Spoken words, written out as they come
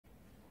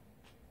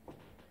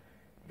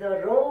The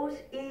row's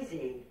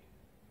easy.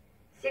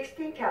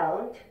 16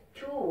 count,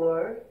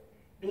 2-word,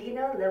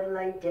 beginner level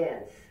line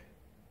dance.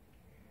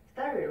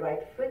 Start with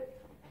right foot.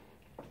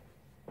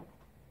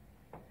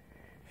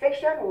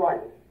 Section 1.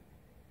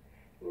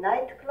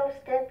 Nightclub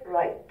step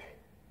right.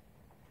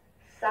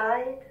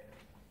 Side,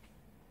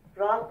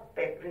 rock,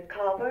 back,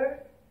 recover.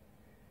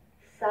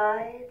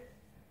 Side,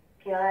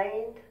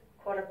 behind,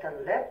 quarter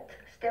turn left,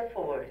 step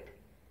forward.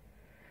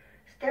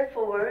 Step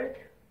forward,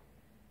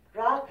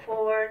 rock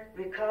forward,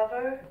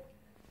 recover.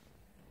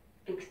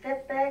 Big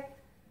step back,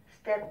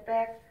 step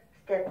back,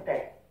 step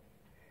back.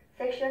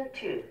 Section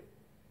 2.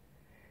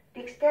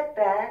 Big step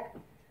back,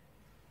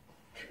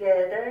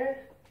 together,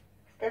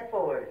 step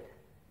forward.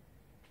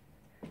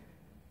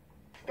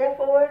 Step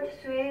forward,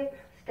 sweep,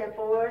 step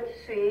forward,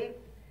 sweep.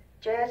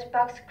 Jazz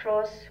box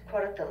cross,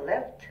 quarter to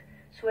left,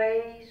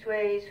 sway,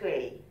 sway,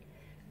 sway.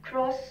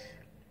 Cross,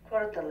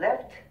 quarter to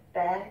left,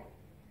 back,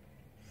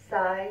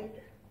 side,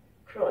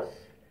 cross.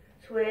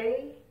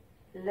 Sway,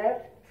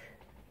 left,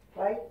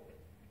 right,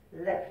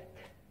 left.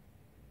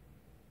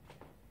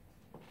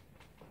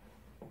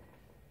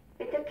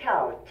 With the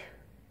count,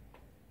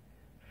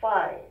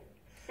 5,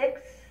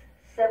 6,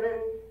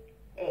 7,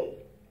 8.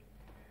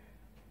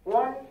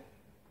 1,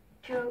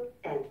 2,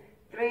 and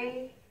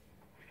 3,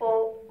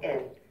 4,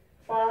 and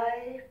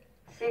 5,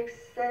 6,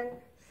 and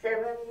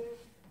 7,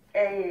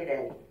 8,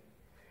 and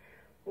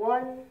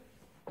 1,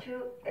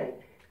 2, and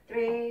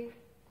 3,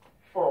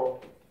 4,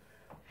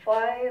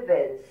 5,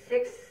 and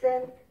 6,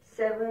 and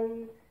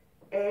 7,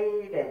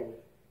 8, and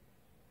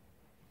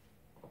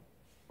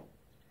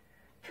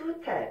 2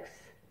 tags.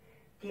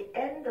 The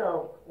end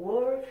of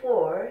word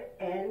 4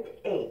 and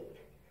 8,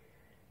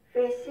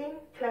 facing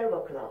 12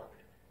 o'clock.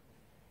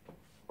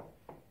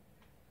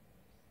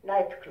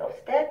 Nightclub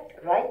step,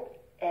 right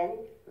and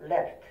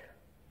left.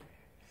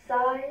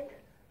 Side,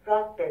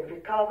 rock back,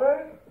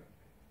 recover.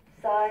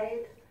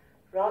 Side,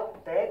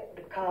 rock back,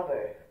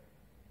 recover.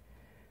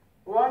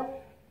 1,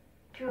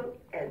 2,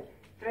 and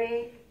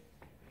 3,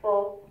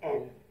 4,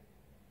 and.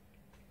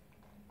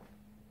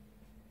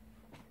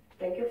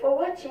 Thank you for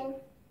watching.